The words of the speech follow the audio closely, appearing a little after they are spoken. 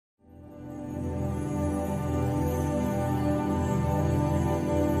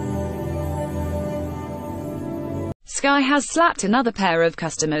Sky has slapped another pair of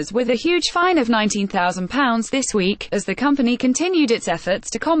customers with a huge fine of £19,000 this week, as the company continued its efforts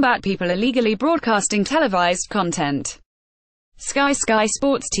to combat people illegally broadcasting televised content. Sky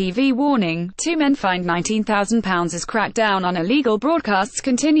Sports TV warning, 2 men fined £19,000 as crackdown on illegal broadcasts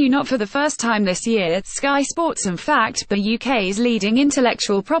continue. Not for the first time this year, Sky Sports, in fact, the UK's leading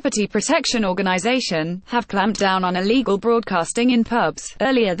intellectual property protection organisation, have clamped down on illegal broadcasting in pubs.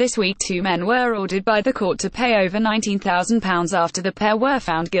 Earlier this week, 2 men were ordered by the court to pay over £19,000 after the pair were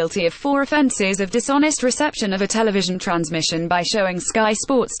found guilty of 4 offences of dishonest reception of a television transmission by showing Sky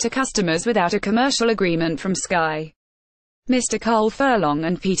Sports to customers without a commercial agreement from Sky. Mr. Cole Furlong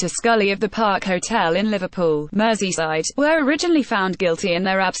and Peter Scully of the Park Hotel in Liverpool, Merseyside, were originally found guilty in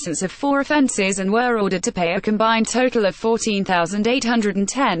their absence of 4 offences and were ordered to pay a combined total of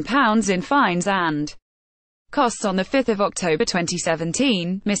 £14,810 in fines and costs. On 5 October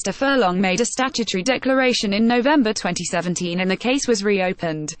 2017, Mr. Furlong made a statutory declaration in November 2017 and the case was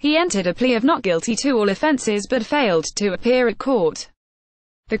reopened. He entered a plea of not guilty to all offences but failed to appear at court.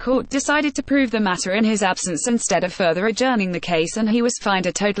 The court decided to prove the matter in his absence instead of further adjourning the case, and he was fined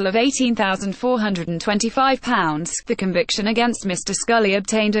a total of £18,425. The conviction against Mr. Scully,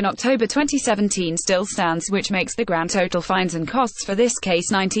 obtained in October 2017, still stands, which makes the grand total fines and costs for this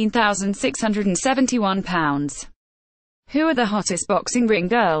case £19,671. Who are the hottest boxing ring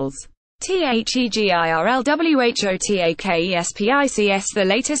girls? THEGIRLWHOTAKESPICS. The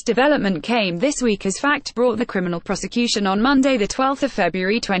latest development came this week as fact brought the criminal prosecution on Monday, 12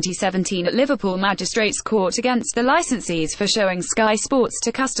 February 2017 at Liverpool Magistrates Court against the licensees for showing Sky Sports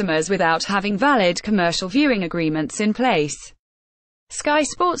to customers without having valid commercial viewing agreements in place. Sky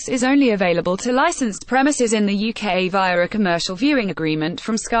Sports is only available to licensed premises in the UK via a commercial viewing agreement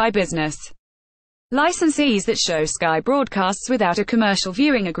from Sky Business. Licensees that show Sky broadcasts without a commercial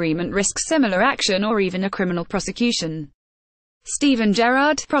viewing agreement risk similar action or even a criminal prosecution. Stephen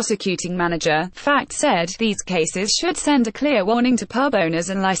Gerrard, prosecuting manager, FACT, said, "These cases should send a clear warning to pub owners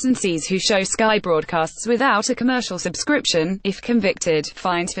and licensees who show Sky broadcasts without a commercial subscription. If convicted,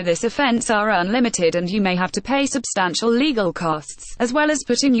 fines for this offence are unlimited and you may have to pay substantial legal costs, as well as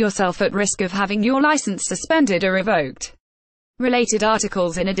putting yourself at risk of having your licence suspended or revoked." Related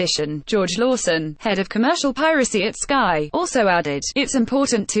articles. In addition, George Lawson, head of commercial piracy at Sky, also added, "It's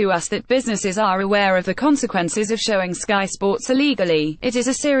important to us that businesses are aware of the consequences of showing Sky Sports illegally. It is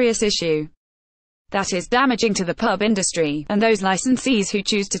a serious issue that is damaging to the pub industry, and those licensees who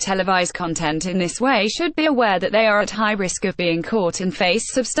choose to televise content in this way should be aware that they are at high risk of being caught and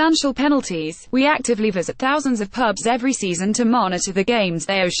face substantial penalties." We actively visit thousands of pubs every season to monitor the games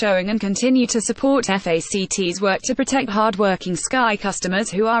they are showing and continue to support FACT's work to protect hard-working Sky customers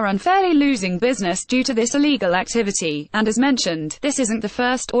who are unfairly losing business due to this illegal activity. And as mentioned, this isn't the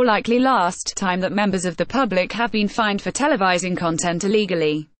first, or likely last, time that members of the public have been fined for televising content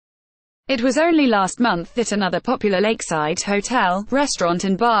illegally. It was only last month that another popular lakeside hotel, restaurant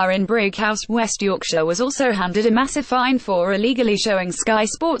and bar in Brighouse, West Yorkshire was also handed a massive fine for illegally showing Sky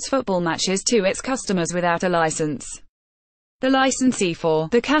Sports football matches to its customers without a licence. The licensee for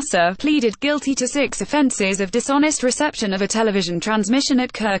the Casa pleaded guilty to 6 offences of dishonest reception of a television transmission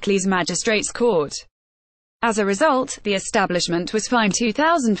at Kirklees Magistrates Court. As a result, the establishment was fined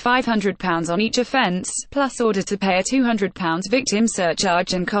 £2,500 on each offence, plus ordered to pay a £200 victim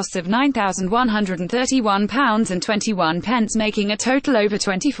surcharge and costs of £9,131.21, making a total over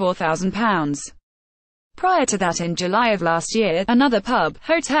 £24,000. Prior to that, in July of last year, another pub,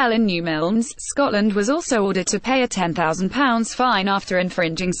 hotel in New Milnes, Scotland was also ordered to pay a £10,000 fine after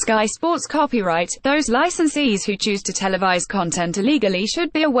infringing Sky Sports copyright. Those licensees who choose to televise content illegally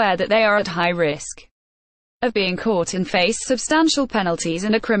should be aware that they are at high risk of being caught and face substantial penalties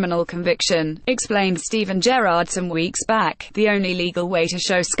and a criminal conviction, explained Stephen Gerrard some weeks back. The only legal way to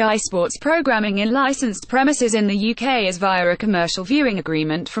show Sky Sports programming in licensed premises in the UK is via a commercial viewing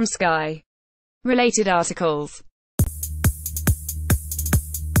agreement from Sky. Related articles.